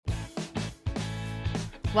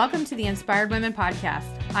Welcome to the Inspired Women Podcast.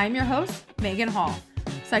 I'm your host, Megan Hall,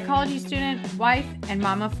 psychology student, wife, and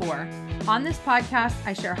mama of four. On this podcast,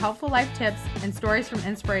 I share helpful life tips and stories from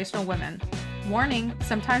inspirational women. Warning,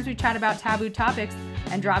 sometimes we chat about taboo topics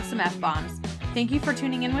and drop some F-bombs. Thank you for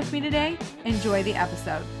tuning in with me today. Enjoy the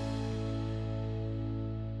episode.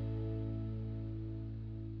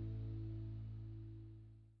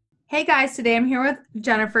 Hey guys, today I'm here with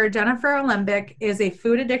Jennifer. Jennifer Alembik is a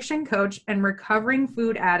food addiction coach and recovering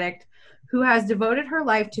food addict who has devoted her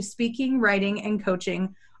life to speaking, writing, and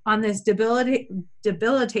coaching on this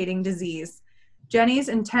debilitating disease. Jenny's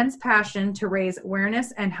intense passion to raise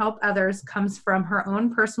awareness and help others comes from her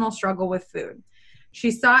own personal struggle with food. She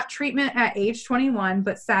sought treatment at age 21,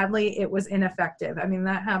 but sadly it was ineffective. I mean,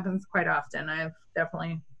 that happens quite often. I've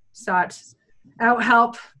definitely sought out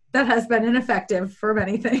help that has been ineffective for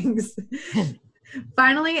many things.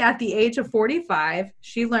 Finally, at the age of 45,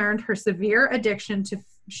 she learned her severe addiction to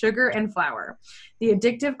sugar and flour, the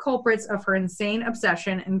addictive culprits of her insane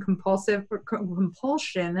obsession and compulsion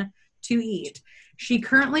to eat. She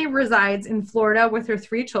currently resides in Florida with her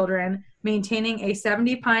 3 children, maintaining a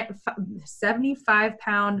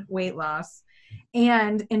 75-pound weight loss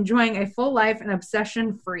and enjoying a full life and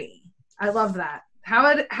obsession-free. I love that.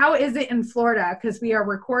 How is it in Florida? Because we are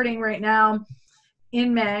recording right now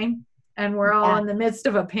in May, and we're all in the midst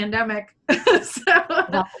of a pandemic.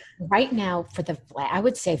 Well, right now, I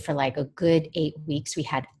would say for like a good 8 weeks, we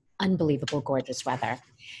had unbelievable gorgeous weather.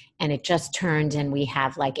 And it just turned, and we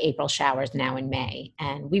have like April showers now in May.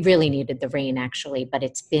 And we really needed the rain, actually, but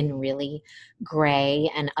it's been really gray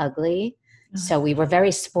and ugly. So we were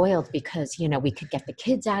very spoiled because, we could get the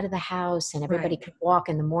kids out of the house and everybody could walk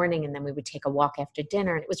in the morning, and then we would take a walk after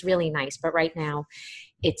dinner, and it was really nice. But right now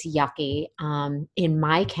it's yucky. In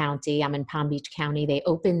my county, I'm in Palm Beach County, they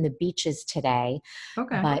opened the beaches today,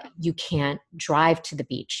 but you can't drive to the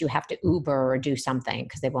beach. You have to Uber or do something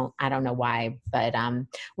because they won't, I don't know why, but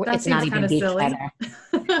it's not even beach weather.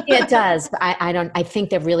 It does. I think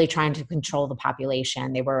they're really trying to control the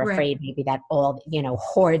population. They were afraid maybe that all,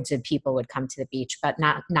 hordes of people would come to the beach, but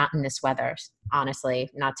not in this weather. Honestly,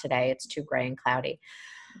 not today. It's too gray and cloudy.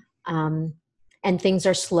 And things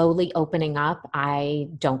are slowly opening up. I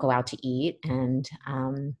don't go out to eat, and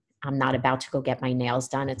I'm not about to go get my nails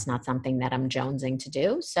done. It's not something that I'm jonesing to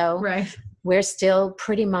do. So we're still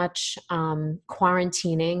pretty much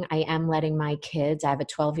quarantining. I am letting my kids, I have a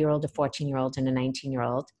 12-year-old, a 14-year-old, and a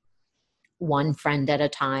 19-year-old, one friend at a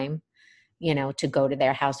time, to go to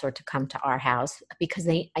their house or to come to our house, because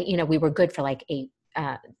they, we were good for like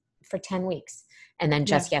 10 weeks. And then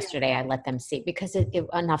just yesterday I let them see, because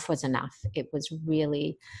enough was enough. It was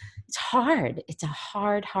really, it's hard. It's a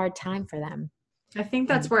hard time for them. I think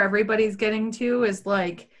that's where everybody's getting to, is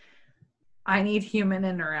like, I need human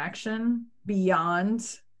interaction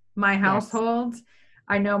beyond my household.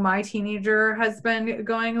 I know my teenager has been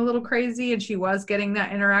going a little crazy, and she was getting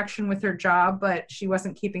that interaction with her job, but she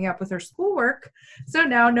wasn't keeping up with her schoolwork. So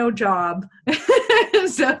now no job.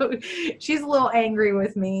 So she's a little angry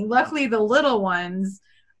with me. Luckily, the little ones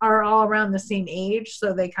are all around the same age,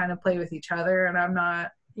 so they kind of play with each other, and I'm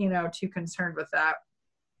not, too concerned with that.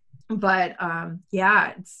 But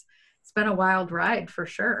it's been a wild ride for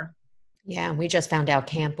sure. Yeah, we just found out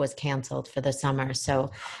camp was canceled for the summer.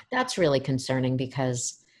 So that's really concerning,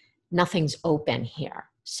 because nothing's open here.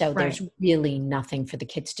 So there's really nothing for the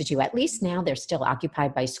kids to do. At least now they're still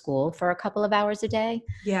occupied by school for a couple of hours a day.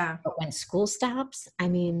 Yeah. But when school stops,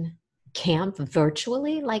 camp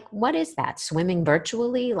virtually, like, what is that? Swimming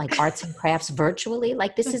virtually, like arts and crafts virtually?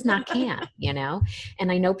 Like, this is not camp,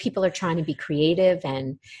 And I know people are trying to be creative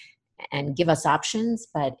and give us options,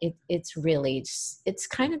 but it's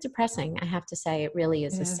kind of depressing. I have to say, it really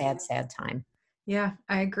is a sad time. Yeah,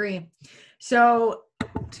 I agree. So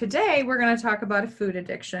today we're going to talk about a food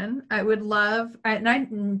addiction. I would love, and I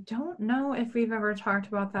don't know if we've ever talked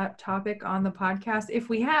about that topic on the podcast. If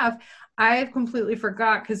we have, I have completely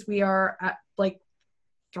forgot, because we are at like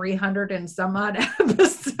 300 and some odd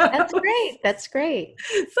episodes. That's great.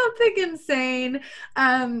 Something insane.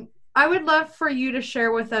 I would love for you to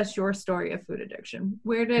share with us your story of food addiction.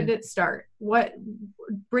 Where did it start?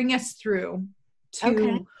 Bring us through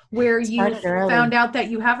to where you found out that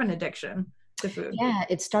you have an addiction to food. Yeah,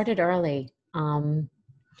 it started early.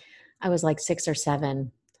 I was like 6 or 7.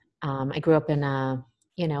 I grew up in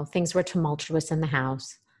things were tumultuous in the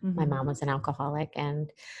house. Mm-hmm. My mom was an alcoholic, and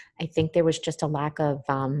I think there was just a lack of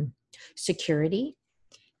security.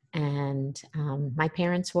 And my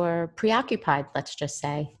parents were preoccupied, let's just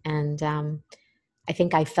say. And I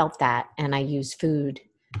think I felt that, and I used food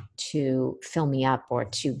to fill me up or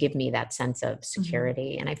to give me that sense of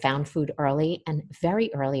security. And I found food early, and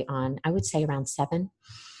very early on, I would say around 7,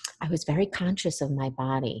 I was very conscious of my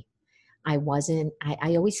body. I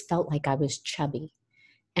always felt like I was chubby.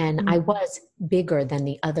 And I was bigger than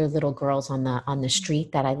the other little girls on the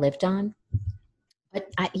street that I lived on. But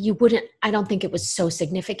I don't think it was so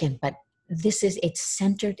significant, but it's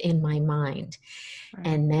centered in my mind. Right.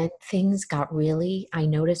 And then things got really, I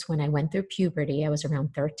noticed when I went through puberty, I was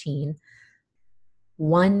around 13,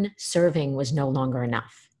 one serving was no longer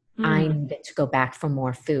enough. I needed to go back for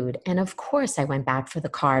more food. And of course, I went back for the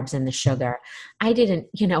carbs and the sugar. I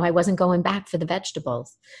wasn't going back for the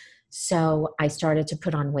vegetables. So I started to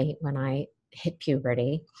put on weight when I hit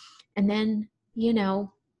puberty. And then,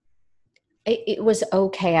 it was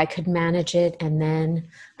okay. I could manage it. And then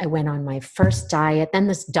I went on my first diet. Then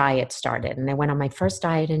this diet started. And I went on my first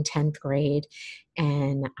diet in 10th grade.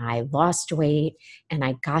 And I lost weight. And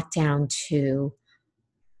I got down to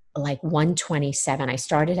like 127. I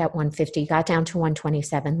started at 150, got down to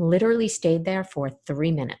 127, literally stayed there for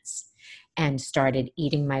 3 minutes and started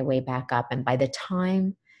eating my way back up. And by the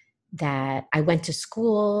time that I went to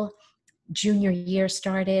school, junior year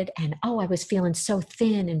started, and I was feeling so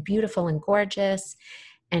thin and beautiful and gorgeous.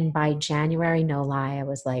 And by January, no lie,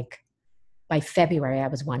 by February, I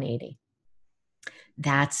was 180.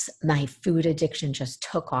 That's my food addiction just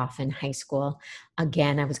took off in high school.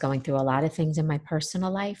 Again, I was going through a lot of things in my personal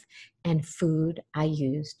life, and food I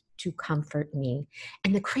used to comfort me.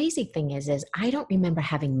 And the crazy thing is I don't remember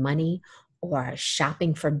having money or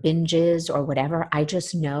shopping for binges or whatever. I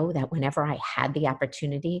just know that whenever I had the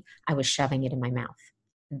opportunity, I was shoving it in my mouth.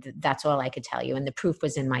 That's all I could tell you. And the proof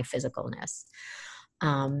was in my physicalness.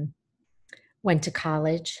 Went to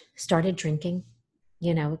college, started drinking,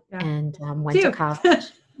 and went to college.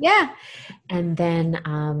 Yeah. And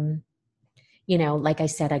then, like I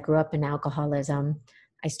said, I grew up in alcoholism.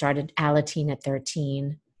 I started Alateen at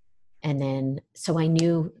 13. And then, so I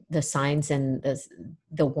knew the signs and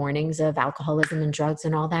the warnings of alcoholism and drugs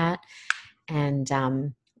and all that. And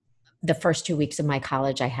the first 2 weeks of my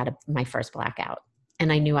college, I had my first blackout,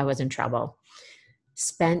 and I knew I was in trouble.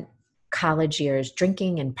 Spent college years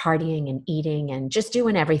drinking and partying and eating and just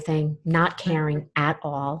doing everything, not caring at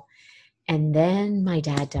all. And then my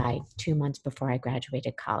dad died 2 months before I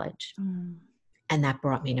graduated college. And that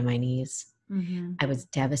brought me to my knees. I was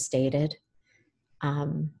devastated.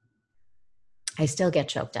 I still get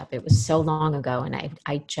choked up. It was so long ago, and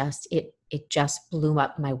it just blew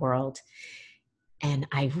up my world. And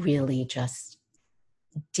I really just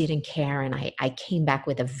didn't care. And I came back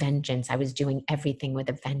with a vengeance. I was doing everything with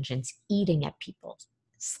a vengeance, eating at people,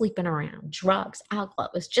 sleeping around, drugs, alcohol.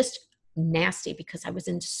 It was just nasty because I was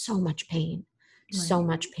in so much pain, so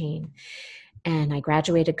much pain. And I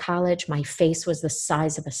graduated college. My face was the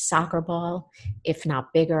size of a soccer ball, if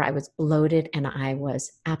not bigger. I was bloated and I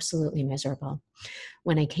was absolutely miserable.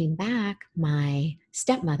 When I came back, my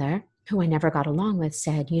stepmother, who I never got along with,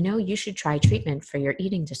 said, you should try treatment for your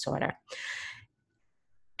eating disorder.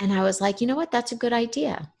 And I was like, you know what? That's a good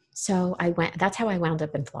idea. So that's how I wound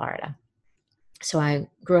up in Florida. So I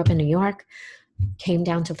grew up in New York, came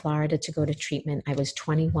down to Florida to go to treatment. I was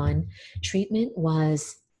 21. Treatment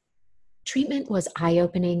was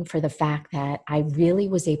eye-opening for the fact that I really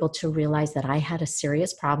was able to realize that I had a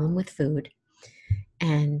serious problem with food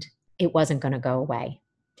and it wasn't going to go away.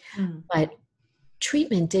 But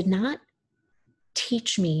treatment did not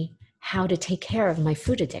teach me how to take care of my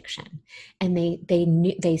food addiction. And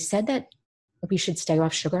they said that we should stay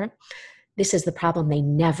off sugar. This is the problem. They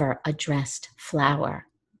never addressed flour.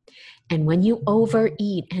 And when you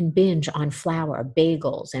overeat and binge on flour,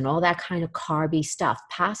 bagels, and all that kind of carby stuff,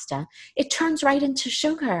 pasta, it turns right into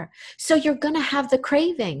sugar. So you're going to have the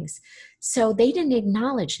cravings. So they didn't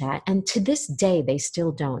acknowledge that. And to this day, they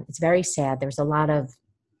still don't. It's very sad. There's a lot of,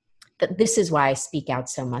 this is why I speak out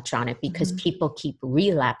so much on it, because people keep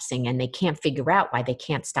relapsing and they can't figure out why they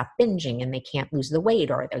can't stop binging and they can't lose the weight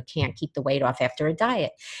or they can't keep the weight off after a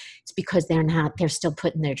diet. It's because they're still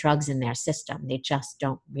putting their drugs in their system. They just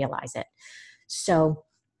don't realize it. So,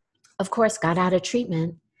 of course, got out of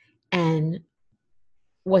treatment and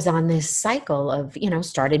was on this cycle of,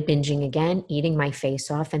 started binging again, eating my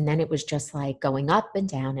face off. And then it was just like going up and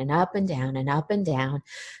down and up and down and up and down,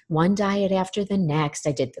 one diet after the next.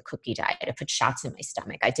 I did the cookie diet. I put shots in my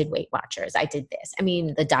stomach. I did Weight Watchers. I did this.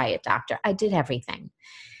 The diet doctor. I did everything.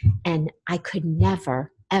 And I could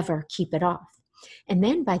never, ever keep it off. And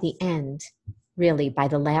then by the end, really by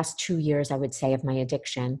the last 2 years, I would say, of my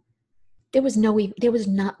addiction, there was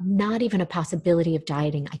not even a possibility of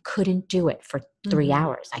dieting. I couldn't do it for 3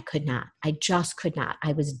 hours. I could not. I just could not.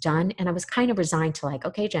 I was done. And I was kind of resigned to like,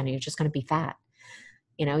 okay, Jenna, you're just going to be fat.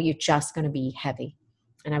 You're just going to be heavy.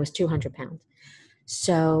 And I was 200 pounds.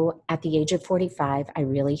 So at the age of 45, I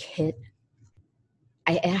really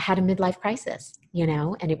I had a midlife crisis,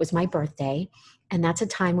 and it was my birthday. And that's a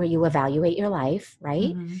time where you evaluate your life,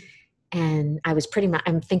 right? Mm-hmm. And I was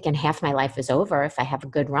I'm thinking half my life is over if I have a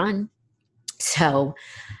good run. So,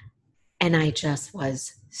 and I just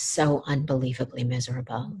was so unbelievably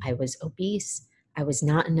miserable. I was obese. I was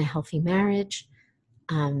not in a healthy marriage.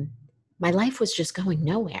 Um, my life was just going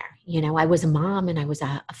nowhere. I was a mom, and I was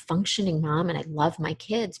a functioning mom, and I love my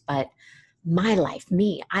kids, but my life,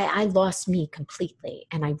 I lost me completely.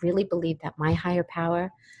 And I really believe that my higher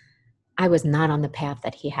power, I was not on the path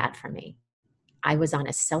that he had for me. I was on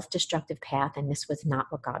a self-destructive path, and this was not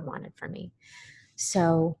what God wanted for me.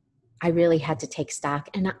 So I really had to take stock.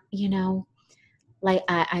 And, like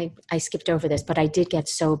I skipped over this, but I did get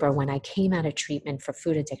sober when I came out of treatment for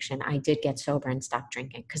food addiction. I did get sober and stop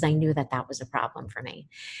drinking because I knew that was a problem for me.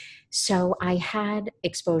 So I had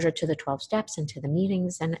exposure to the 12 steps and to the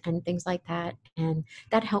meetings and things like that. And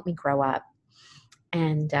that helped me grow up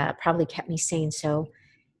and probably kept me sane. So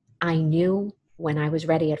I knew when I was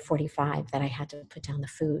ready at 45 that I had to put down the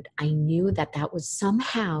food. I knew that was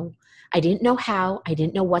somehow, I didn't know how, I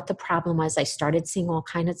didn't know what the problem was. I started seeing all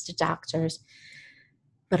kinds of doctors,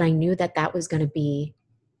 but I knew that was going to be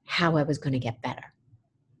how I was going to get better.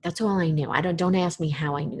 That's all I knew. Don't ask me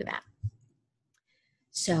how I knew that.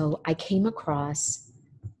 So I came across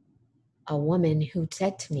a woman who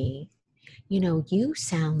said to me, you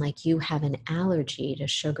sound like you have an allergy to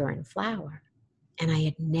sugar and flour. And I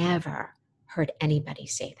had never heard anybody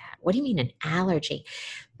say that. What do you mean an allergy?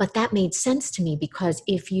 But that made sense to me because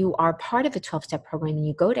if you are part of a 12-step program and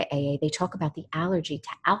you go to AA, they talk about the allergy to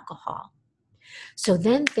alcohol. So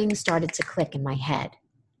then things started to click in my head.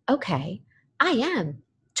 Okay, I am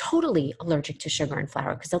totally allergic to sugar and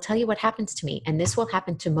flour because I'll tell you what happens to me, and this will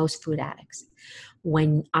happen to most food addicts.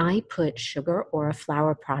 When I put sugar or a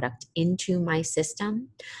flour product into my system,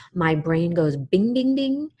 my brain goes bing, bing,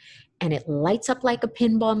 bing, and it lights up like a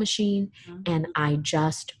pinball machine, and I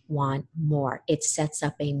just want more. It sets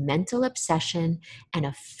up a mental obsession and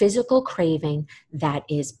a physical craving that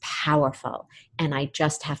is powerful, and I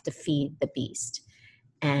just have to feed the beast.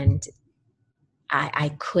 And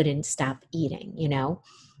I couldn't stop eating,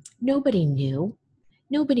 Nobody knew.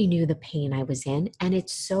 Nobody knew the pain I was in. And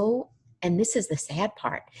and this is the sad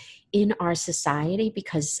part, in our society,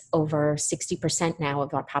 because over 60% now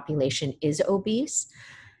of our population is obese,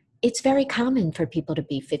 it's very common for people to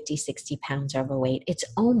be 50, 60 pounds overweight. It's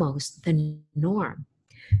almost the norm.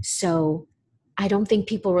 So I don't think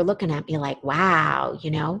people were looking at me like, wow,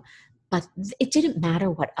 but it didn't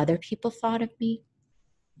matter what other people thought of me.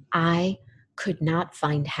 I could not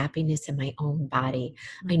find happiness in my own body.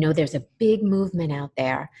 I know there's a big movement out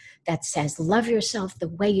there that says, love yourself the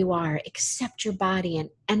way you are, accept your body.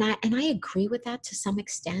 And I agree with that to some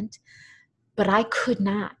extent, but I could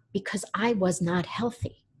not because I was not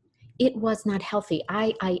healthy. It was not healthy.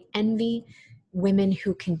 I envy women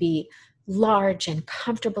who can be large and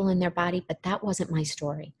comfortable in their body, but that wasn't my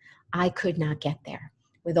story. I could not get there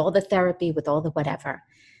with all the therapy, with all the whatever.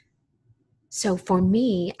 So for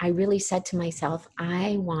me, I really said to myself,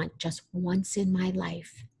 I want just once in my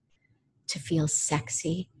life to feel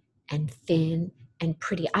sexy and thin and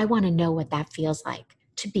pretty. I want to know what that feels like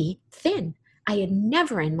to be thin. I had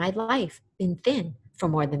never in my life been thin for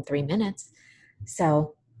more than 3 minutes.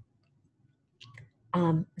 So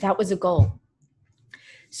that was a goal.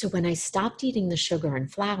 So when I stopped eating the sugar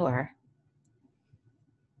and flour,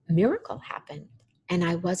 a miracle happened and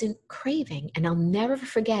I wasn't craving. And I'll never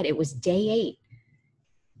forget, it was day 8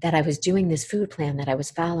 that I was doing this food plan that I was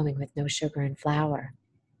following with no sugar and flour.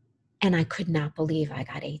 And I could not believe I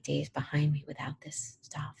got 8 days behind me without this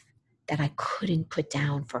stuff that I couldn't put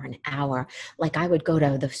down for an hour. Like I would go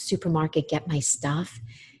to the supermarket, get my stuff,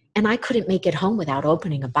 and I couldn't make it home without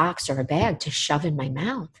opening a box or a bag to shove in my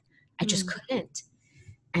mouth. I just couldn't.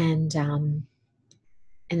 And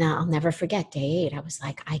I'll never forget day 8. I was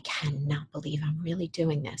like, I cannot believe I'm really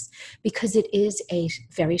doing this because it is a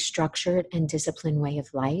very structured and disciplined way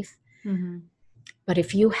of life. Mm-hmm. But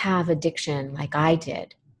if you have addiction like I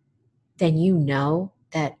did, then you know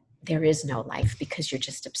that there is no life because you're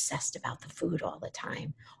just obsessed about the food all the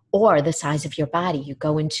time or the size of your body. You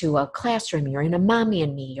go into a classroom, you're in a Mommy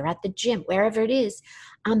and Me, you're at the gym, wherever it is.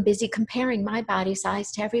 I'm busy comparing my body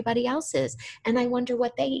size to everybody else's. And I wonder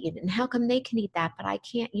what they eat and how come they can eat that, but I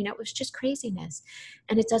can't. It was just craziness.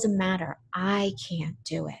 And it doesn't matter. I can't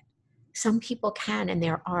do it. Some people can, and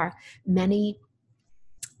there are many,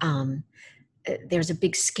 there's a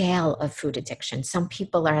big scale of food addiction. Some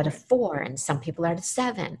people are at a 4 and some people are at a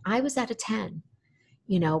 7. I was at a 10,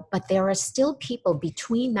 but there are still people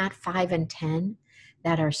between that 5 and 10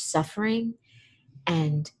 that are suffering,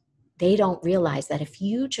 and they don't realize that if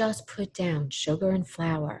you just put down sugar and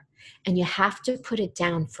flour, and you have to put it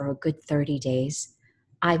down for a good 30 days,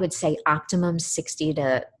 I would say optimum 60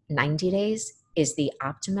 to 90 days is the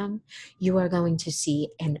optimum. You are going to see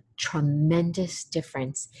a tremendous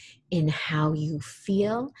difference in how you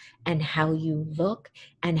feel and how you look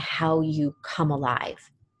and how you come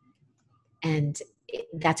alive. And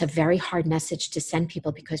that's a very hard message to send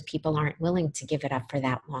people, because people aren't willing to give it up for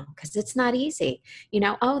that long, because it's not easy.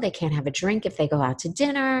 Oh, they can't have a drink if they go out to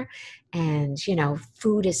dinner. And,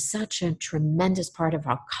 food is such a tremendous part of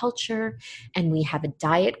our culture. And we have a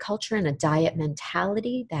diet culture and a diet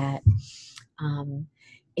mentality that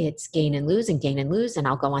it's gain and lose and gain and lose. And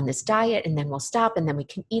I'll go on this diet and then we'll stop and then we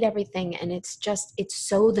can eat everything. And it's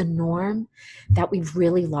so the norm that we've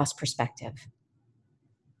really lost perspective.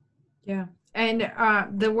 Yeah. And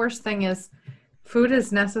the worst thing is food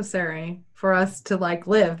is necessary for us to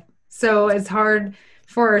live. So it's hard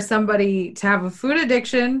for somebody to have a food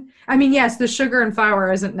addiction. I mean, yes, the sugar and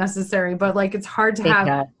flour isn't necessary, but it's hard to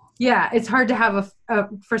have, it's hard to have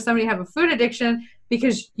for somebody to have a food addiction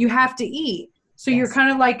because you have to eat. So you're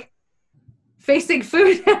kind of facing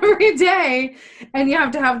food every day, and you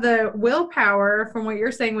have to have the willpower, from what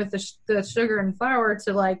you're saying with the sugar and flour,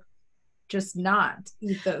 to just not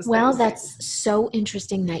eat those Well, things. that's so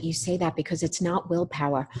interesting that you say that, because it's not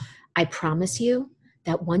willpower. I promise you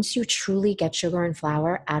that once you truly get sugar and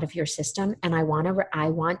flour out of your system, and I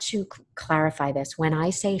want to clarify this. When I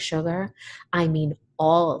say sugar, I mean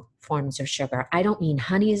all forms of sugar. I don't mean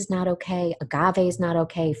honey is not okay, agave is not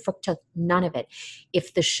okay, fructose, none of it.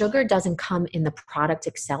 If the sugar doesn't come in the product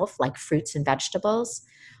itself, like fruits and vegetables,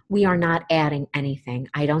 we are not adding anything.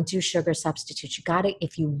 I don't do sugar substitutes. You got to,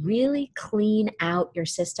 if you really clean out your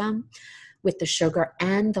system with the sugar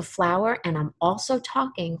and the flour, and I'm also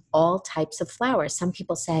talking all types of flour. Some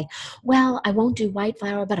people say, well, I won't do white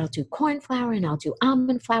flour, but I'll do corn flour and I'll do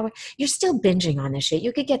almond flour. You're still binging on this shit.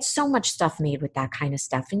 You could get so much stuff made with that kind of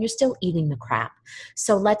stuff, and you're still eating the crap.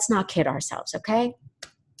 So let's not kid ourselves, okay?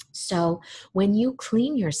 So when you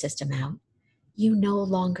clean your system out, you no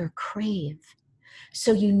longer crave.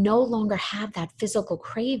 So you no longer have that physical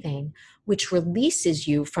craving, which releases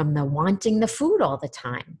you from the wanting the food all the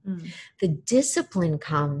time. The discipline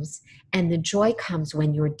comes and the joy comes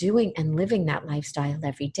when you're doing and living that lifestyle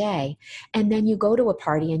every day. And then you go to a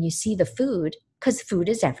party and you see the food, because food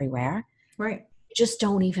is everywhere. Right. You just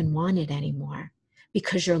don't even want it anymore,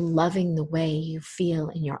 because you're loving the way you feel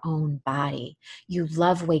in your own body. You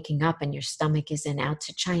love waking up and your stomach isn't out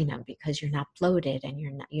to China because you're not bloated and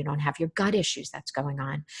you don't have your gut issues that's going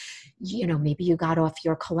on. Maybe you got off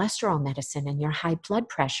your cholesterol medicine and your high blood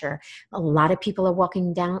pressure. A lot of people are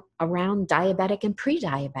walking around diabetic and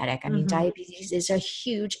pre-diabetic. I mean, diabetes is a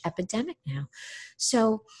huge epidemic now.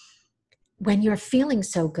 So when you're feeling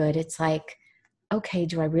so good, it's like, okay,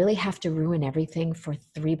 do I really have to ruin everything for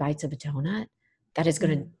 3 bites of a donut?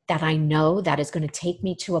 That I know that is going to take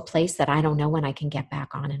me to a place that I don't know when I can get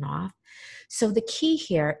back on and off. So the key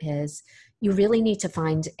here is you really need to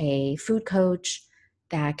find a food coach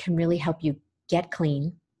that can really help you get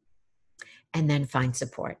clean, and then find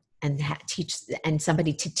support and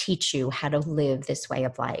somebody to teach you how to live this way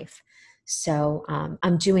of life. So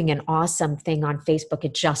I'm doing an awesome thing on Facebook.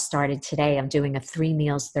 It just started today. I'm doing a 3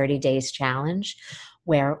 meals, 30 days challenge,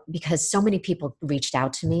 because so many people reached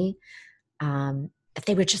out to me, that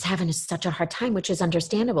they were just having such a hard time, which is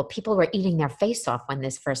understandable. People were eating their face off when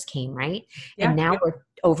this first came, right? Yeah. And now we're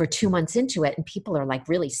over 2 months into it, and people are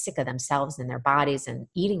really sick of themselves and their bodies and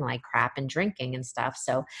eating like crap and drinking and stuff.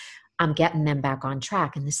 So I'm getting them back on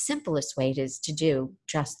track. And the simplest way is to do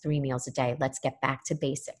just 3 meals a day. Let's get back to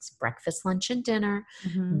basics: breakfast, lunch, and dinner,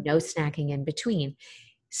 no snacking in between.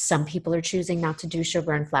 Some people are choosing not to do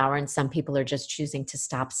sugar and flour, and some people are just choosing to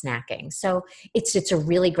stop snacking. So it's a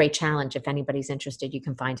really great challenge. If anybody's interested, you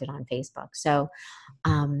can find it on Facebook. So,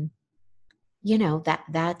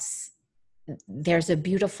 there's a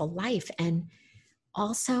beautiful life. And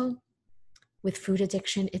also with food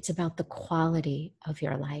addiction, it's about the quality of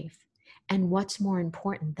your life. And what's more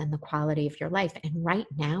important than the quality of your life? And right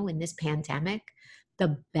now in this pandemic,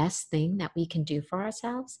 the best thing that we can do for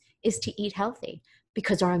ourselves is to eat healthy,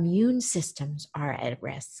 because our immune systems are at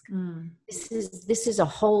risk. This is a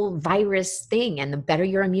whole virus thing. And the better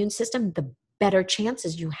your immune system, the better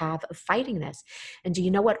chances you have of fighting this. And do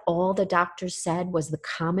you know what all the doctors said was the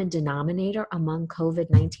common denominator among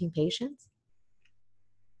COVID-19 patients?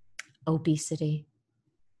 Obesity.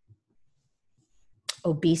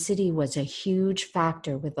 Obesity was a huge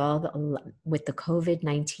factor with the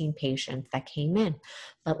COVID-19 patients that came in.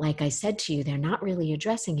 But like I said to you, they're not really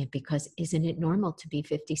addressing it because isn't it normal to be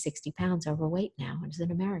 50, 60 pounds overweight now as an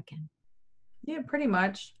American? Yeah, pretty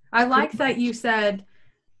much. I like that you said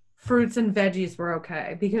fruits and veggies were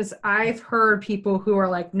okay, because I've heard people who are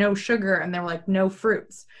like no sugar and they're like no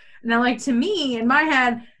fruits. And I'm like, to me, in my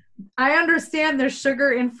head, I understand there's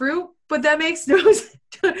sugar in fruit, but that makes no sense.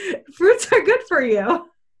 Fruits are good for you.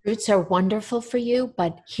 Fruits are wonderful for you,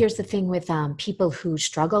 but here's the thing with people who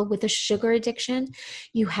struggle with a sugar addiction,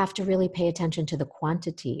 you have to really pay attention to the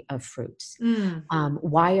quantity of fruits. Mm.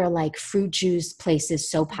 Why are like fruit juice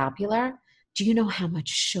places so popular? Do you know how much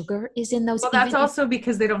sugar is in those? Well, that's also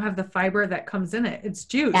because they don't have the fiber that comes in it. It's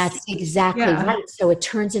juice. That's exactly Yeah. right. So it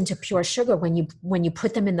turns into pure sugar. When you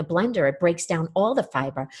put them in the blender, it breaks down all the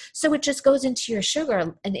fiber. So it just goes into your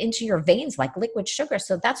sugar and into your veins like liquid sugar.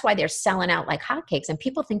 So that's why they're selling out like hotcakes and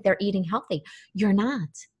people think they're eating healthy. You're not.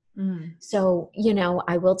 Mm. So,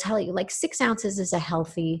 I will tell you, like 6 ounces is a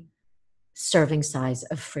healthy serving size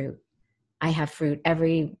of fruit. I have fruit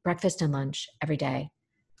every breakfast and lunch every day.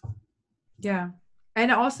 Yeah.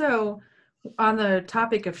 And also, on the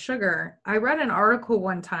topic of sugar, I read an article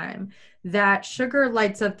one time that sugar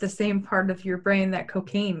lights up the same part of your brain that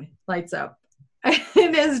cocaine lights up.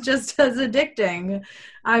 It is just as addicting.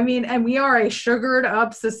 I mean, and we are a sugared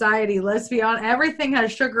up society. Let's be honest. Everything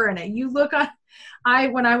has sugar in it. You look on,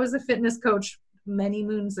 when I was a fitness coach many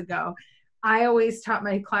moons ago, I always taught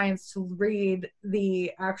my clients to read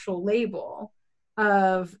the actual label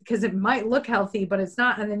of, because it might look healthy, but it's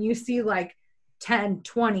not. And then you see like 10,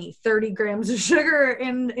 20, 30 grams of sugar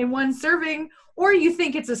in one serving, or you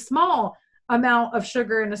think it's a small amount of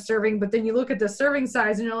sugar in a serving, but then you look at the serving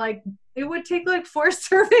size and you're like, it would take like 4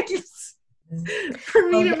 servings for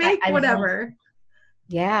me to make whatever.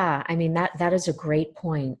 Yeah, I mean, that is a great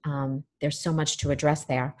point. There's so much to address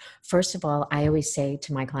there. First of all, I always say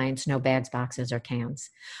to my clients, no bags, boxes, or cans.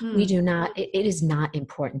 We do not, it is not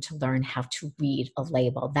important to learn how to read a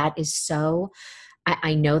label. That is so,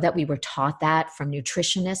 I know that we were taught that from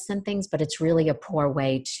nutritionists and things, but it's really a poor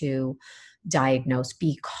way to diagnose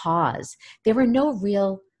because there are no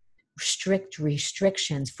real strict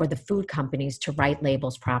restrictions for the food companies to write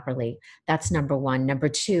labels properly. That's number one. Number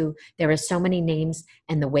two, there are so many names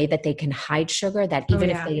and the way that they can hide sugar that even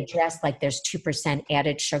if they address like there's 2%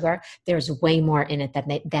 added sugar, there's way more in it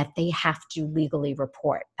that they have to legally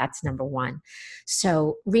report. That's number one.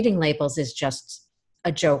 So reading labels is just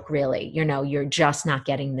a joke, really. You're just not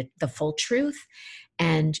getting the full truth.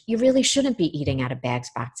 And you really shouldn't be eating out of bags,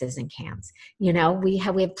 boxes, and cans. We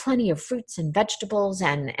have plenty of fruits and vegetables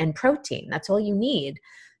and protein. That's all you need.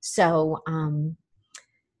 So, I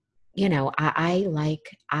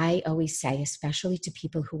always say, especially to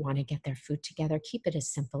people who want to get their food together, keep it as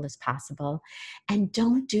simple as possible and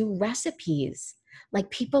don't do recipes.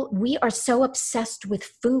 Like we are so obsessed with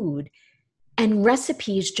food. And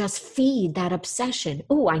recipes just feed that obsession.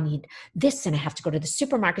 Oh, I need this and I have to go to the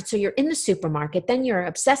supermarket. So you're in the supermarket, then you're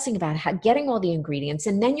obsessing about getting all the ingredients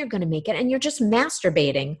and then you're going to make it and you're just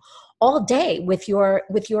masturbating all day with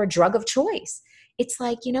your drug of choice. It's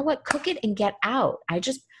like, you know what? Cook it and get out.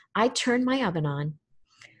 I turn my oven on.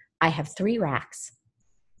 I have 3 racks.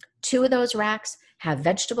 2 of those racks have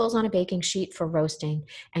vegetables on a baking sheet for roasting.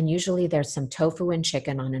 And usually there's some tofu and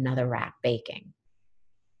chicken on another rack baking.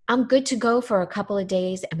 I'm good to go for a couple of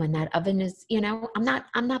days. And when that oven is, I'm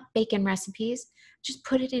not baking recipes, just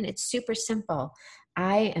put it in. It's super simple.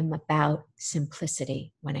 I am about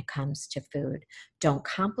simplicity when it comes to food. Don't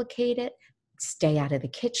complicate it. Stay out of the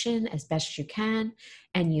kitchen as best you can.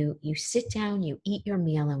 And you sit down, you eat your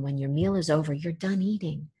meal. And when your meal is over, you're done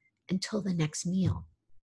eating until the next meal.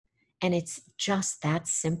 And it's just that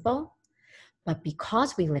simple. But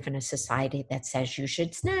because we live in a society that says you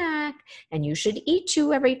should snack and you should eat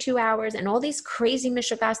every 2 hours and all these crazy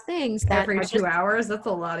mishigas things that every 2 hours, that's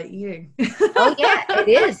a lot of eating. Oh yeah, it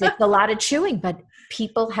is. It's a lot of chewing, but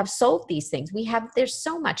people have sold these things. There's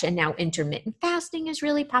so much. And now intermittent fasting is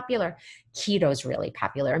really popular. Keto is really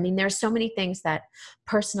popular. I mean, there's so many things that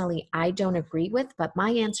personally I don't agree with, but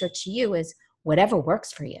my answer to you is whatever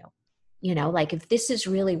works for you. Like if this is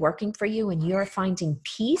really working for you and you're finding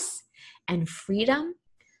peace and freedom,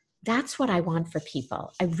 that's what I want for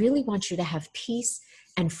people. I really want you to have peace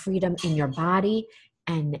and freedom in your body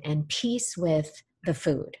and peace with the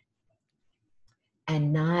food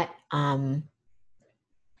and not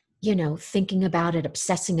thinking about it,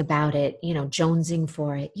 obsessing about it, jonesing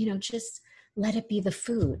for it, just let it be the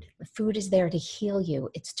food. The food is there to heal you.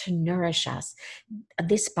 It's to nourish us.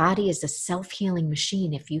 This body is a self-healing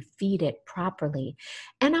machine if you feed it properly.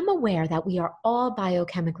 And I'm aware that we are all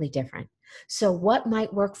biochemically different. So what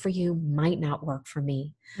might work for you might not work for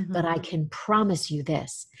me. Mm-hmm. But I can promise you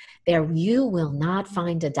this, you will not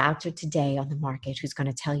find a doctor today on the market who's going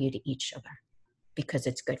to tell you to eat sugar because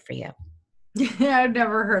it's good for you. Yeah, I've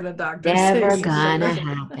never heard a doctor Never say gonna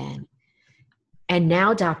sugar. happen. And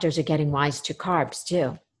now doctors are getting wise to carbs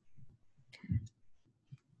too.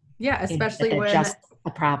 Yeah, especially They're when just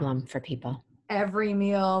a problem for people. Every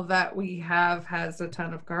meal that we have has a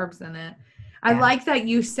ton of carbs in it. I Yeah. like that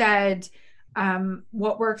you said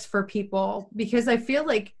what works for people, because I feel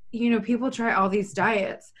like, people try all these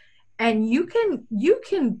diets, and you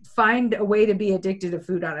can find a way to be addicted to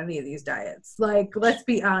food on any of these diets. Like, let's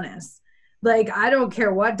be honest. Like, I don't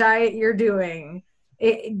care what diet you're doing.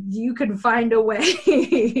 You can find a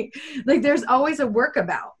way. Like, there's always a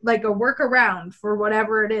workaround for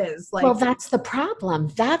whatever it is. Like, well, that's the problem.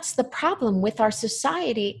 That's the problem with our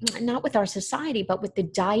society, not with our society, but with the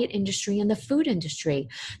diet industry and the food industry.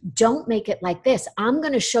 Don't make it like this. I'm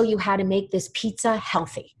going to show you how to make this pizza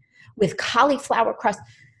healthy with cauliflower crust.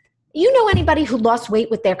 You know anybody who lost weight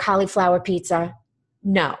with their cauliflower pizza?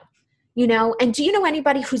 No. And do you know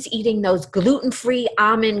anybody who's eating those gluten-free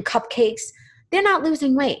almond cupcakes? They're not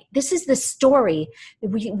losing weight. This is the story.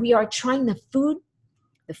 We are trying the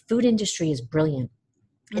food industry is brilliant.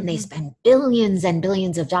 And they spend billions and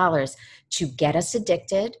billions of dollars to get us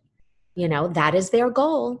addicted. That is their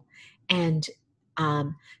goal. And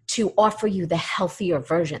to offer you the healthier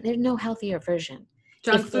version. There's no healthier version.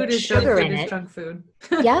 Junk food is junk food is junk food.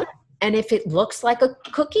 Yeah. And if it looks like a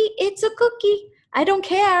cookie, it's a cookie. I don't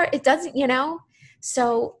care. It doesn't,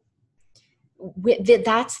 So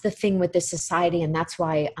that's the thing with this society. And that's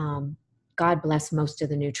why God bless most of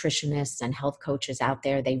the nutritionists and health coaches out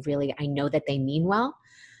there. I know that they mean well,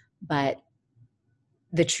 but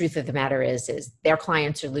the truth of the matter is their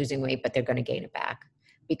clients are losing weight, but they're going to gain it back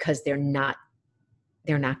because they're not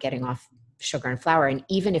getting off sugar and flour. And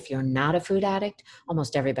even if you're not a food addict,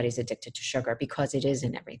 almost everybody's addicted to sugar because it is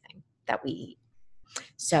in everything that we eat.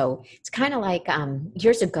 So it's kind of like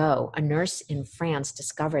years ago, a nurse in France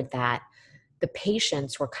discovered that the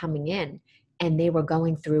patients were coming in and they were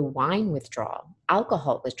going through wine withdrawal,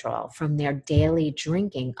 alcohol withdrawal from their daily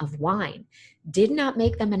drinking of wine. Did not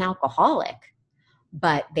make them an alcoholic,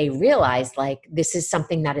 but they realized this is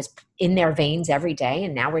something that is in their veins every day,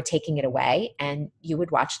 and now we're taking it away, and you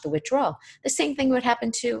would watch the withdrawal. The same thing would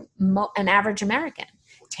happen to an average American.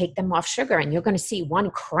 Take them off sugar, and you're going to see one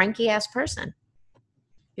cranky-ass person.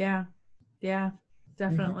 Yeah,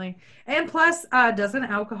 definitely. And plus, doesn't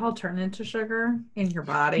alcohol turn into sugar in your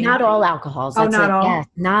body? Not all alcohols. Oh, not all? Yeah,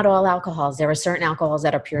 not all alcohols. There are certain alcohols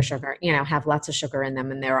that are pure sugar, have lots of sugar in them,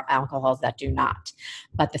 and there are alcohols that do not.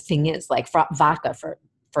 But the thing is, like vodka,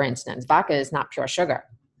 for instance, vodka is not pure sugar.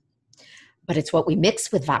 But it's what we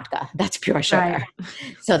mix with vodka. That's pure sugar. Right.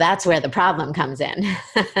 So that's where the problem comes in.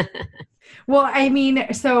 Well, I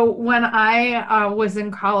mean, so when I was in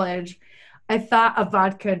college, I thought a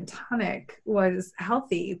vodka and tonic was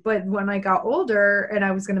healthy. But when I got older and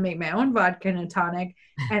I was going to make my own vodka and tonic,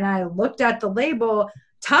 and I looked at the label,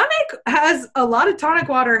 a lot of tonic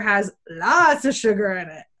water has lots of sugar in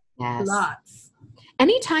it. Yes. Lots.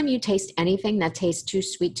 Anytime you taste anything that tastes too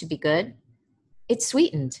sweet to be good, it's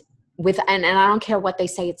sweetened with, and I don't care what they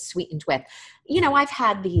say it's sweetened with. I've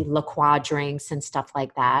had the La Croix drinks and stuff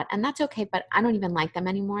like that, and that's okay, but I don't even like them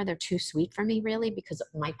anymore. They're too sweet for me, really, because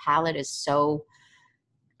my palate is so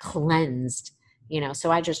cleansed,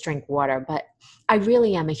 so I just drink water. But I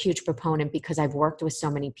really am a huge proponent because I've worked with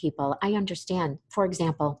so many people. I understand, for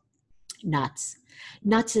example, nuts.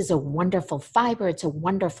 Nuts is a wonderful fiber. It's a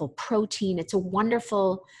wonderful protein. It's a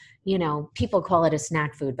wonderful, people call it a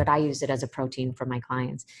snack food, but I use it as a protein for my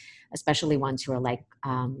clients, especially ones who are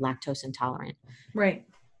lactose intolerant. Right.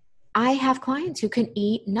 I have clients who can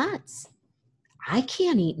eat nuts. I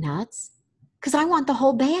can't eat nuts because I want the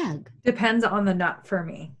whole bag. Depends on the nut for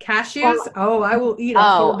me. Cashews? I will eat a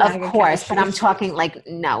whole bag of course, cashews. But I'm talking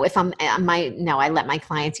no, I let my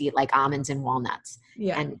clients eat almonds and walnuts.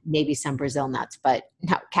 Yeah. And maybe some Brazil nuts, but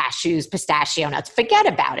no, cashews, pistachio nuts, forget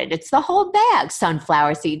about it. It's the whole bag.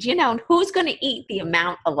 Sunflower seeds, who's going to eat the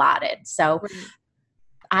amount allotted? So right.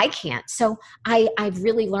 I can't. So I've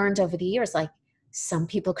really learned over the years, some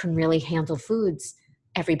people can really handle foods.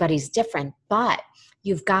 Everybody's different, but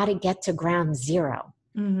you've got to get to ground zero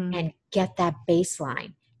and get that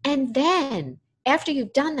baseline. And then after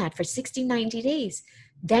you've done that for 60, 90 days,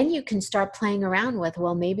 then you can start playing around with,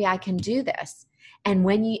 well, maybe I can do this. And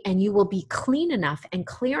you will be clean enough and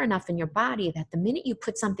clear enough in your body that the minute you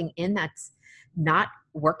put something in that's not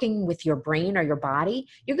working with your brain or your body,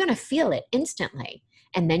 you're going to feel it instantly.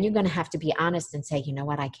 And then you're going to have to be honest and say, you know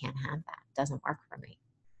what, I can't have that. It doesn't work for me.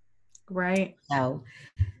 Right. So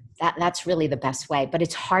that's really the best way, but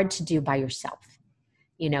it's hard to do by yourself.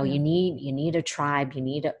 You know, Yeah. you need a tribe, you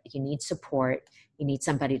need support, you need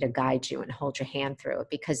somebody to guide you and hold your hand through it,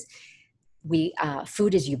 because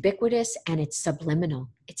food is ubiquitous and it's subliminal.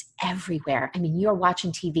 It's everywhere. I mean, you're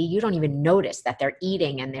watching TV, you don't even notice that they're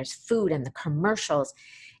eating, and there's food and the commercials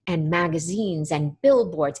and magazines and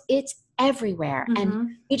billboards. It's everywhere. And Mm-hmm.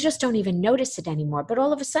 you just don't even notice it anymore. But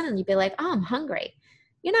all of a sudden you'd be like, oh, I'm hungry.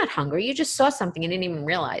 You're not hungry. You just saw something and didn't even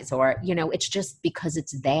realize, or, you know, it's just because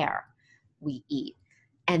it's there, we eat.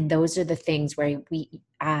 And those are the things where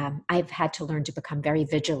I've had to learn to become very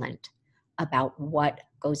vigilant about what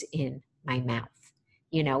goes in my mouth.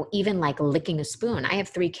 You know, even like licking a spoon. I have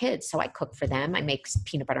 3 kids, so I cook for them. I make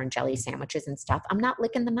peanut butter and jelly sandwiches and stuff. I'm not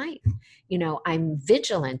licking the knife. You know, I'm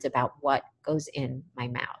vigilant about what goes in my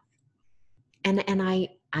mouth. And I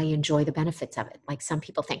enjoy the benefits of it. Like, some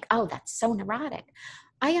people think, oh, that's so neurotic.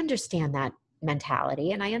 I understand that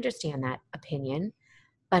mentality and I understand that opinion.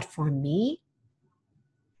 But for me,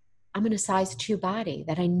 I'm in a size 2 body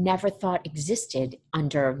that I never thought existed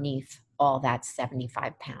underneath all that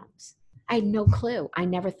 75 pounds. I had no clue. I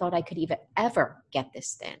never thought I could even ever get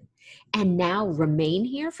this thin. And now remain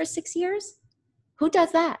here for 6 years? Who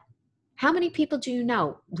does that? How many people do you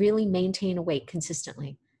know really maintain a weight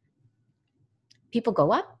consistently? People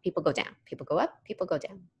go up, people go down. People go up, people go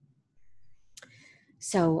down.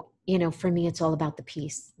 So, you know, for me, it's all about the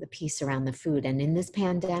peace around the food. And in this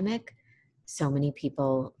pandemic, so many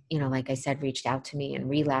people, you know, like I said, reached out to me and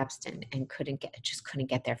relapsed and couldn't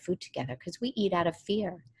get their food together, because we eat out of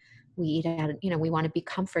fear. We eat out of, you know, we want to be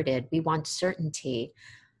comforted. We want certainty.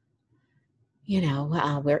 You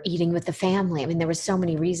know, we're eating with the family. I mean, there were so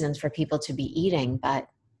many reasons for people to be eating, but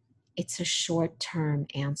it's a short-term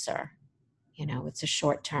answer. You know, it's a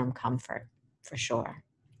short-term comfort for sure.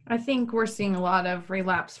 I think we're seeing a lot of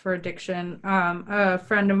relapse for addiction. A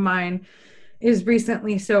friend of mine is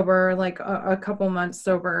recently sober, like a couple months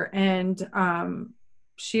sober, and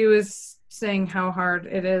she was saying how hard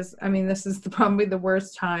it is. I mean, this is probably the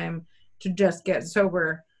worst time to just get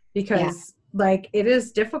sober, Yeah. because like, it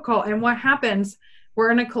is difficult. And what happens,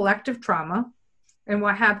 we're in a collective trauma, and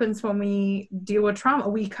what happens when we deal with trauma,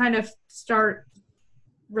 we kind of start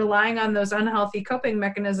relying on those unhealthy coping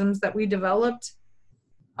mechanisms that we developed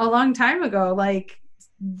a long time ago, like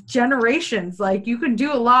generations. Like, you can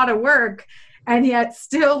do a lot of work and yet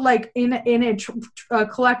still, like, in a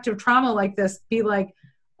collective trauma like this, be like,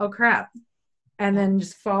 oh crap, and then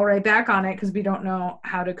just fall right back on it because we don't know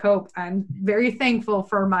how to cope. I'm very thankful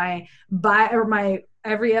for my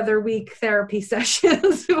every other week therapy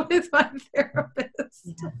sessions with my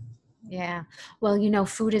therapist. Yeah. Well, you know,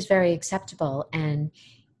 food is very acceptable. And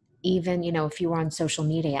even, you know, if you were on social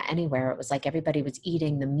media anywhere, it was like everybody was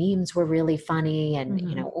eating. The memes were really funny. And,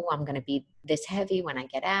 you know, oh, I'm going to be this heavy when I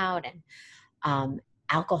get out. And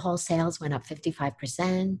alcohol sales went up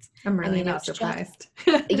 55%. I'm I really mean, it not was just, surprised.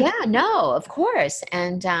 yeah, no, of course.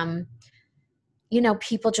 And, you know,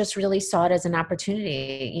 people just really saw it as an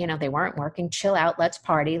opportunity. You know, they weren't working, chill out, let's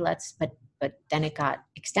party, but then it got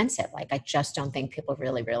extensive. Like, I just don't think people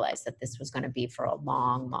really realized that this was going to be for a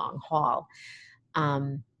long, long haul.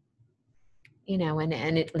 You know, and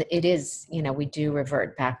it is, you know, we do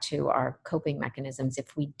revert back to our coping mechanisms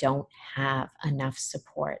if we don't have enough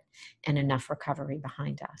support and enough recovery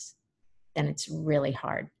behind us. Then it's really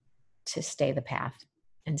hard to stay the path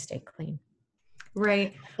and stay clean.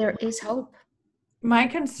 Right. There is hope. My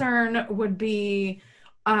concern would be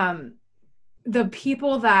the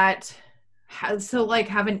people that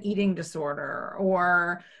have an eating disorder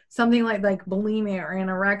or something like bulimia or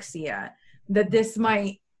anorexia, that this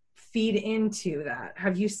might feed into that.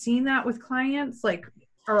 Have you seen that with clients? Like,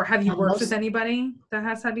 or have you worked with anybody that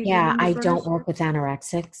has had Yeah, eating I disorders? don't work with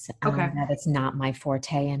anorexics. Okay. That is not my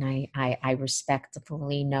forte, and I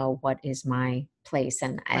respectfully know what is my place,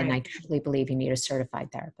 and I Right. truly believe you need a certified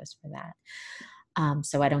therapist for that.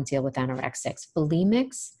 So I don't deal with anorexics.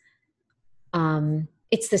 Bulimics,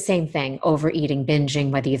 it's the same thing: overeating,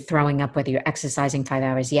 binging, whether you're throwing up, whether you're exercising 5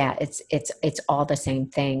 hours. Yeah, it's all the same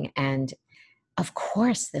thing. And of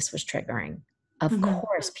course, this was triggering. Of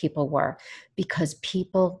course, people were, because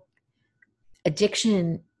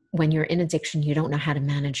addiction, when you're in addiction, you don't know how to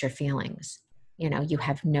manage your feelings. You know, you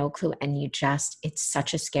have no clue, and it's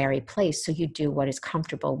such a scary place. So you do what is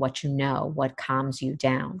comfortable, what you know, what calms you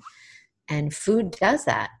down. And food does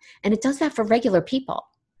that. And it does that for regular people.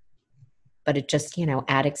 But it just,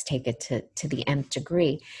 addicts take it to the nth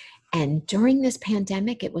degree. And during this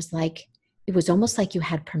pandemic, it was almost like you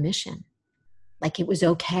had permission. Like it was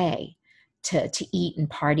okay to eat and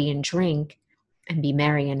party and drink and be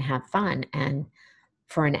merry and have fun. And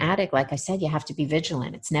for an addict, like I said, you have to be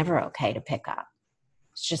vigilant. It's never okay to pick up.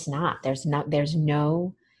 It's just not. There's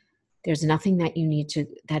nothing that you need to,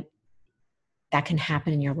 that can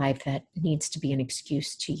happen in your life that needs to be an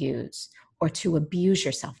excuse to use or to abuse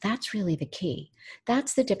yourself. That's really the key.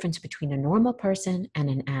 That's the difference between a normal person and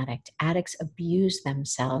an addict. Addicts abuse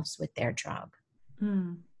themselves with their drug.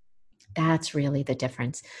 That's really the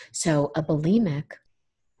difference. So a bulimic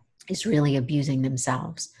is really abusing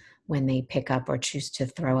themselves when they pick up or choose to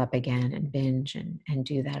throw up again and binge and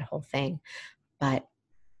do that whole thing. But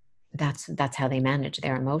that's how they manage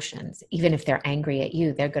their emotions. Even if they're angry at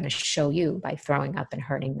you, they're going to show you by throwing up and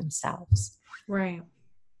hurting themselves. Right.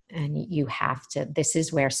 And you have to, this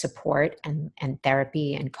is where support and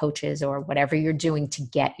therapy and coaches or whatever you're doing to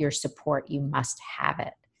get your support, you must have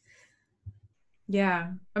it.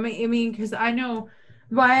 Yeah. I mean, because I know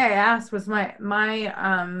why I asked was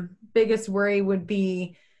my biggest worry would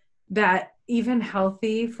be that even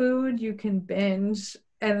healthy food you can binge,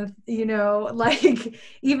 and like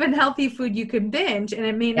even healthy food you can binge, and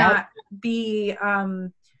it may not be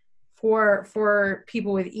for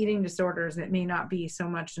people with eating disorders, it may not be so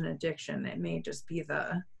much an addiction. It may just be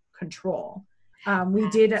the control. We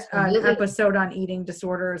did an episode on eating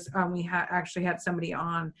disorders. We actually had somebody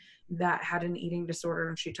on that had an eating disorder,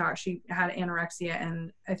 and she had anorexia,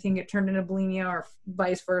 and I think it turned into bulimia or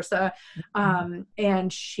vice versa.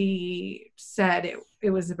 And she said it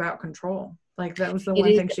was about control. Like that was the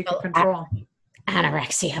one thing she could control.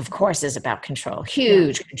 Anorexia, of course, is about control,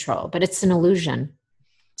 huge control, but it's an illusion.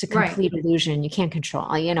 It's a complete illusion. You can't control,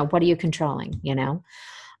 what are you controlling? You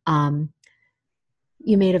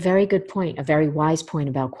made a very good point, a very wise point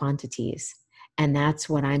about quantities. And that's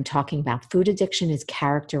what I'm talking about. Food addiction is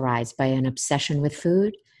characterized by an obsession with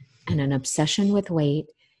food and an obsession with weight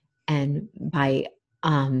and by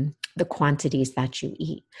the quantities that you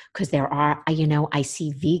eat. Because there are, I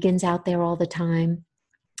see vegans out there all the time.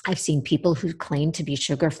 I've seen people who claim to be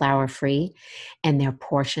sugar, flour free, and their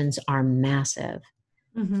portions are massive.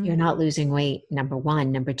 Mm-hmm. You're not losing weight, number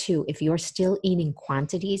one. Number two, if you're still eating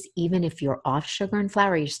quantities, even if you're off sugar and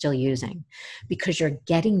flour, you're still using, because you're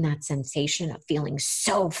getting that sensation of feeling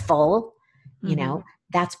so full,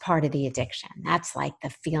 that's part of the addiction. That's like the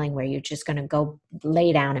feeling where you're just going to go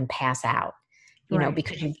lay down and pass out,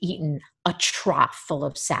 because you've eaten a trough full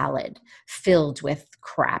of salad filled with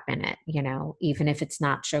crap in it, even if it's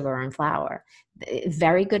not sugar and flour.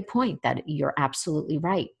 Very good point that you're absolutely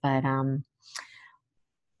right. But,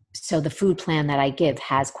 so the food plan that I give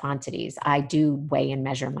has quantities. I do weigh and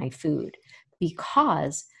measure my food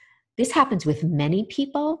because this happens with many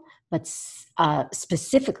people, but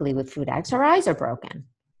specifically with food addicts, our eyes are broken.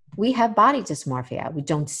 We have body dysmorphia. We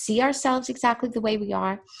don't see ourselves exactly the way we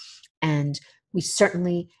are. And we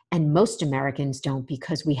certainly, and most Americans don't,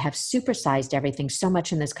 because we have supersized everything so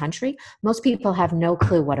much in this country. Most people have no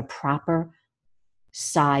clue what a proper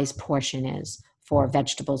size portion is for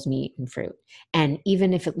vegetables, meat, and fruit. And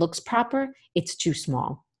even if it looks proper, it's too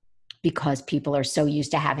small because people are so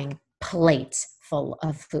used to having plates full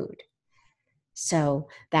of food. So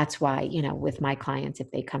that's why, with my clients,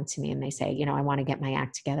 if they come to me and they say, I want to get my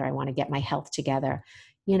act together, I want to get my health together,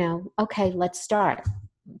 okay, let's start.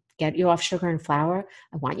 Get you off sugar and flour.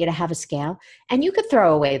 I want you to have a scale. And you could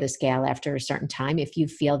throw away the scale after a certain time if you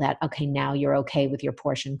feel that, okay, now you're okay with your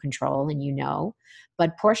portion control and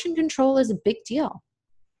but portion control is a big deal.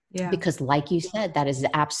 Yeah. Because like you said, that is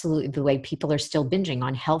absolutely the way people are still binging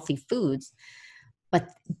on healthy foods. But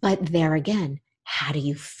there again, how do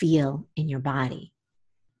you feel in your body?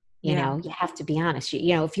 You have to be honest.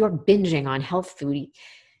 If you're binging on health food,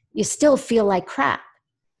 you still feel like crap,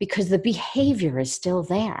 because the behavior is still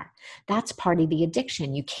there. That's part of the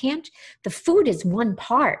addiction. The food is one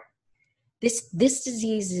part. This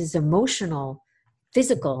disease is emotional,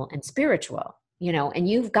 physical, and spiritual, and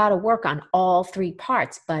you've got to work on all three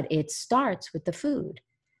parts, but it starts with the food.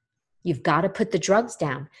 You've got to put the drugs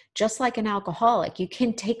down. Just like an alcoholic, you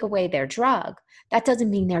can take away their drug. That doesn't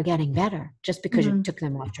mean they're getting better just because you took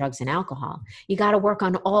them off drugs and alcohol. You got to work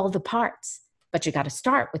on all the parts, but you got to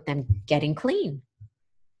start with them getting clean.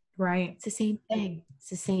 Right. It's the same thing. It's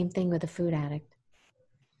the same thing with a food addict.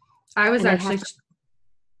 I was actually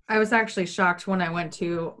shocked when I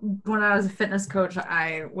was a fitness coach.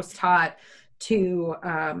 I was taught to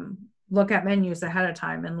look at menus ahead of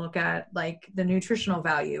time and look at like the nutritional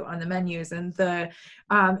value on the menus and the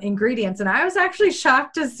ingredients. And I was actually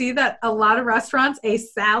shocked to see that a lot of restaurants, a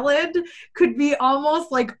salad could be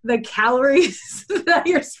almost like the calories that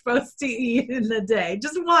you're supposed to eat in the day.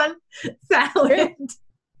 Just one salad.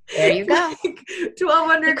 There you go. Like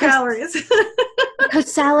 1,200 calories.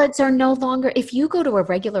 Because salads are no longer, if you go to a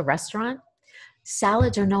regular restaurant,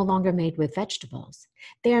 salads are no longer made with vegetables.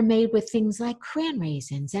 They are made with things like cran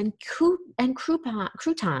raisins and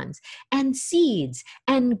croutons and seeds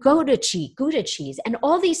and Gouda cheese and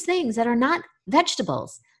all these things that are not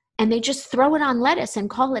vegetables. And they just throw it on lettuce and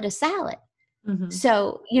call it a salad. Mm-hmm.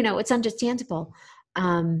 So, it's understandable.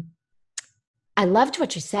 I loved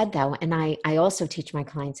what you said, though, and I also teach my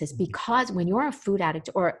clients is because when you're a food addict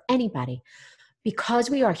or anybody, because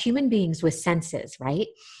we are human beings with senses, right?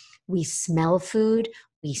 We smell food,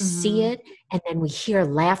 we see it, and then we hear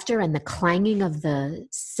laughter and the clanging of the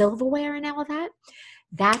silverware and all that.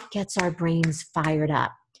 That gets our brains fired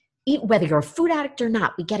up. Whether you're a food addict or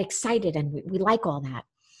not, we get excited and we like all that.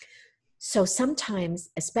 So sometimes,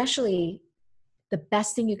 especially the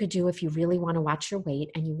best thing you could do if you really want to watch your weight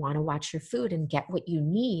and you want to watch your food and get what you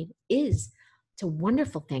need is, it's a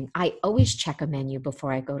wonderful thing. I always check a menu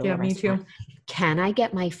before I go to a restaurant. Me too. Can I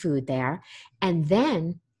get my food there? And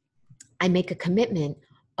then I make a commitment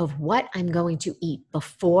of what I'm going to eat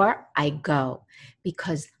before I go,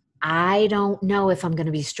 because I don't know if I'm going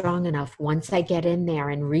to be strong enough once I get in there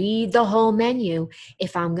and read the whole menu,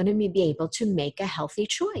 if I'm going to be able to make a healthy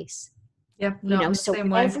choice. Yep. So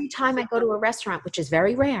every time I go to a restaurant, which is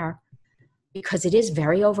very rare, because it is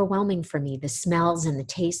very overwhelming for me, the smells and the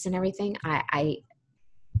tastes and everything,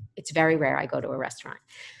 it's very rare I go to a restaurant.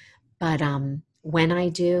 But when I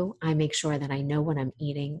do, I make sure that I know what I'm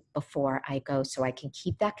eating before I go, so I can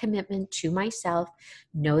keep that commitment to myself,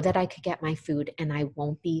 know that I could get my food, and I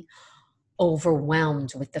won't be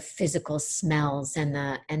overwhelmed with the physical smells and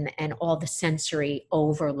all the sensory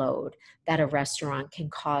overload that a restaurant can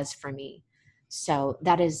cause for me. So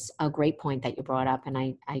that is a great point that you brought up, and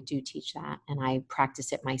I do teach that, and I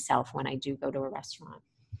practice it myself when I do go to a restaurant.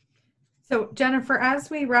 So Jennifer, as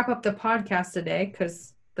we wrap up the podcast today,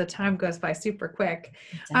 because the time goes by super quick,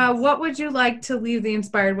 what would you like to leave the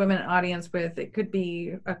Inspired Women audience with? It could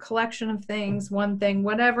be a collection of things, one thing,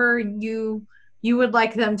 whatever you would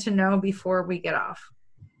like them to know before we get off.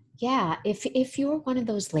 Yeah, if you're one of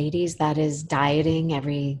those ladies that is dieting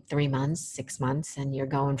every 3 months, 6 months, and you're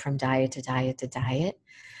going from diet to diet to diet,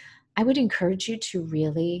 I would encourage you to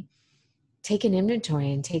really take an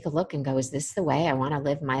inventory and take a look and go, is this the way I want to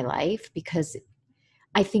live my life? Because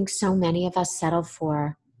I think so many of us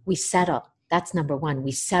we settle. That's number one.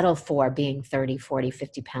 We settle for being 30, 40,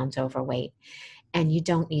 50 pounds overweight. And you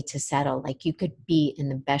don't need to settle. Like, you could be in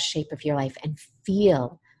the best shape of your life and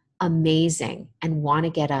feel amazing and want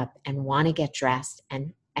to get up and want to get dressed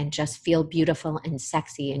and just feel beautiful and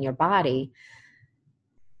sexy in your body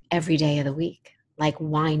every day of the week. Like,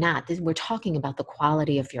 why not? We're talking about the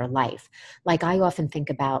quality of your life. Like, I often think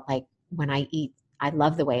about, like, when I eat, I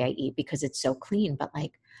love the way I eat because it's so clean, but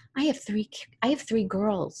like, I have three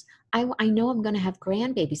girls. I know I'm going to have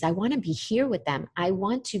grandbabies. I want to be here with them. I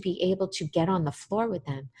want to be able to get on the floor with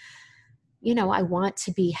them. I want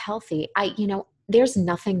to be healthy. There's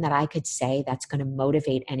nothing that I could say that's going to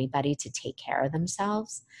motivate anybody to take care of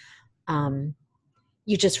themselves.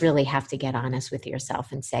 You just really have to get honest with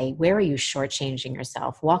yourself and say, where are you shortchanging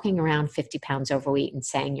yourself? Walking around 50 pounds overweight and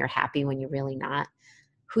saying you're happy when you're really not.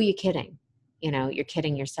 Who are you kidding? You're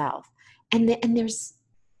kidding yourself. And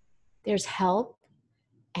there's help,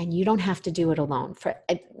 and you don't have to do it alone.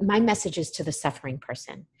 My message is to the suffering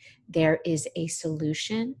person. There is a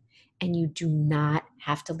solution, and you do not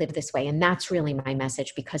have to live this way. And that's really my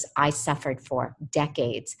message, because I suffered for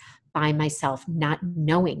decades by myself, not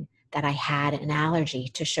knowing that I had an allergy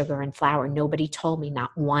to sugar and flour. Nobody told me,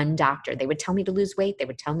 not one doctor. They would tell me to lose weight. They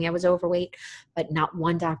would tell me I was overweight, but not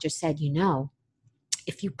one doctor said,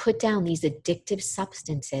 if you put down these addictive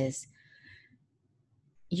substances,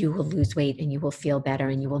 you will lose weight and you will feel better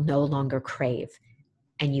and you will no longer crave,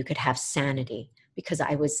 and you could have sanity, because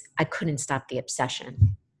I couldn't stop the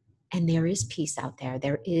obsession. And there is peace out there.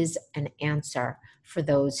 There is an answer for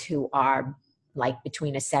those who are like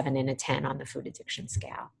between a 7 and a 10 on the food addiction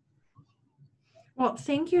scale. Well,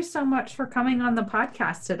 thank you so much for coming on the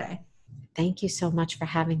podcast today. Thank you so much for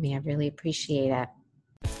having me. I really appreciate it.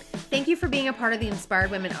 Thank you for being a part of the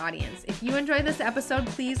Inspired Women audience. If you enjoyed this episode,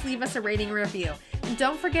 please leave us a rating and review. And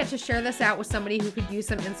don't forget to share this out with somebody who could use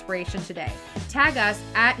some inspiration today. Tag us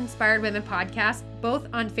at Inspired Women Podcast, both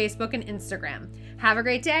on Facebook and Instagram. Have a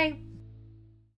great day.